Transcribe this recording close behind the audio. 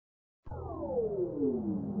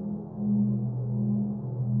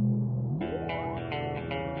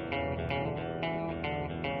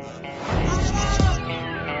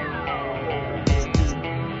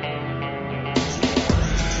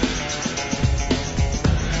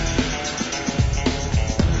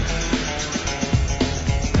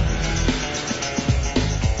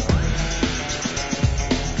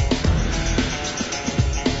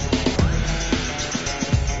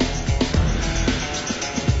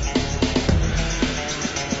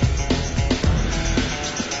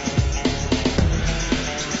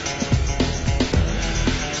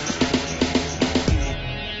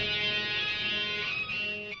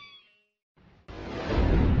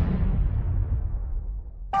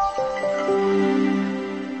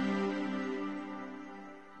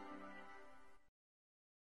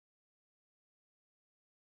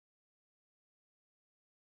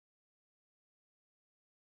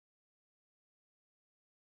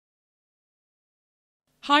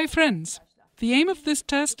Hi friends! The aim of this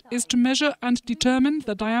test is to measure and determine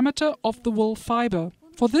the diameter of the wool fibre.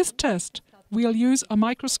 For this test, we'll use a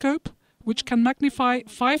microscope which can magnify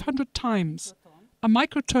 500 times, a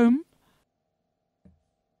microtome,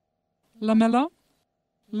 lamella,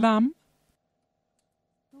 lam,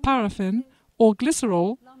 paraffin or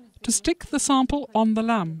glycerol to stick the sample on the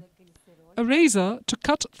lam, a razor to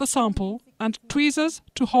cut the sample and tweezers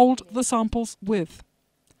to hold the sample's width.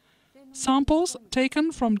 Samples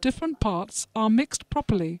taken from different parts are mixed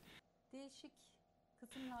properly,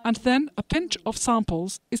 and then a pinch of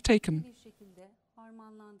samples is taken.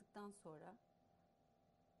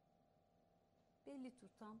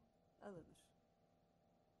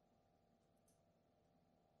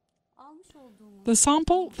 The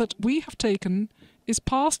sample that we have taken is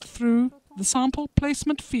passed through the sample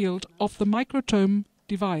placement field of the microtome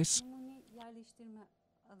device.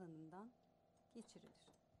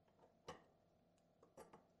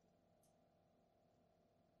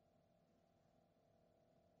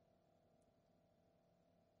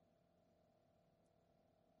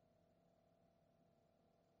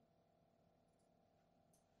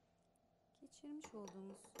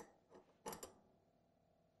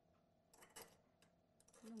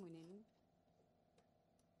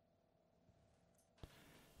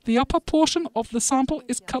 The upper portion of the sample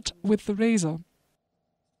is cut with the razor.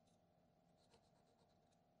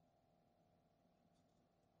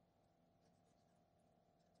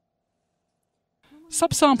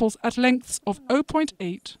 Subsamples at lengths of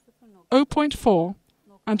 0.8, 0.4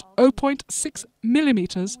 and 0.6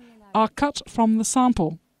 millimeters are cut from the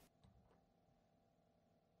sample.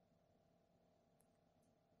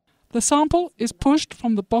 The sample is pushed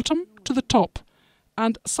from the bottom to the top,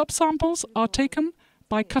 and subsamples are taken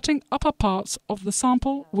by cutting upper parts of the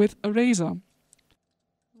sample with a razor.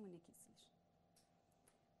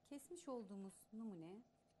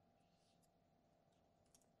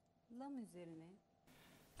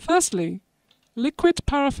 Firstly, liquid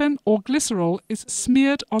paraffin or glycerol is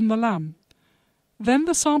smeared on the lam. Then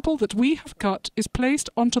the sample that we have cut is placed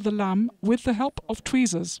onto the lam with the help of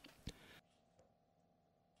tweezers.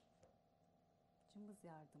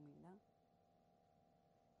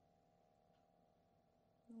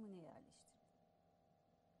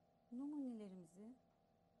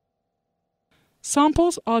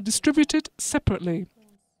 Samples are distributed separately.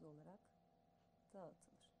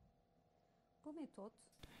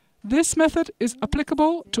 This method is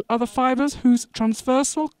applicable to other fibers whose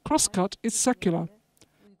transversal crosscut is circular.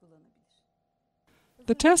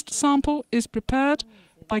 The test sample is prepared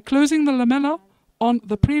by closing the lamella on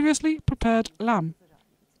the previously prepared lam.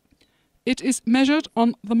 It is measured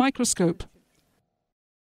on the microscope.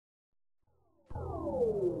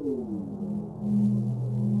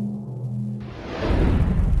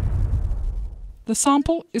 The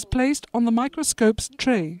sample is placed on the microscope's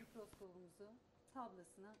tray.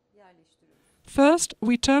 First,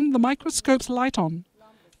 we turn the microscope's light on,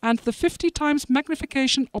 and the 50 times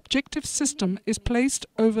magnification objective system is placed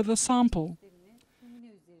over the sample.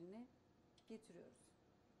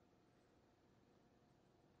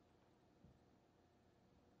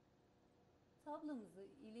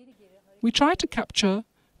 We try to capture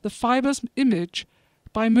the fiber's image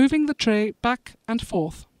by moving the tray back and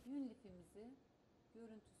forth.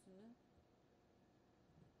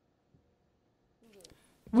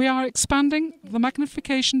 We are expanding the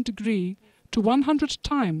magnification degree to 100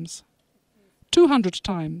 times, 200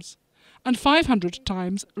 times, and 500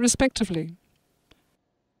 times respectively.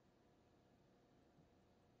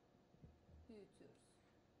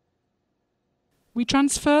 We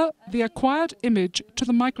transfer the acquired image to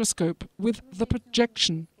the microscope with the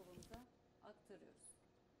projection.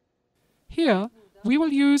 Here, we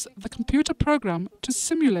will use the computer program to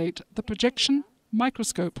simulate the projection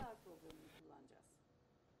microscope.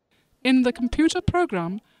 In the computer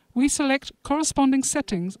program, we select corresponding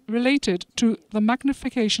settings related to the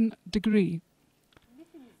magnification degree.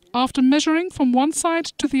 After measuring from one side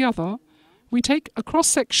to the other, we take a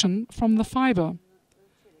cross-section from the fiber.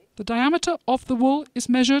 The diameter of the wool is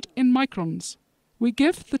measured in microns. We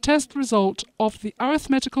give the test result of the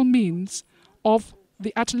arithmetical means of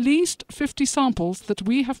the at least 50 samples that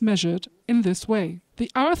we have measured in this way. The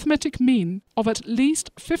arithmetic mean of at least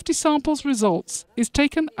 50 samples results is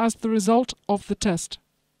taken as the result of the test.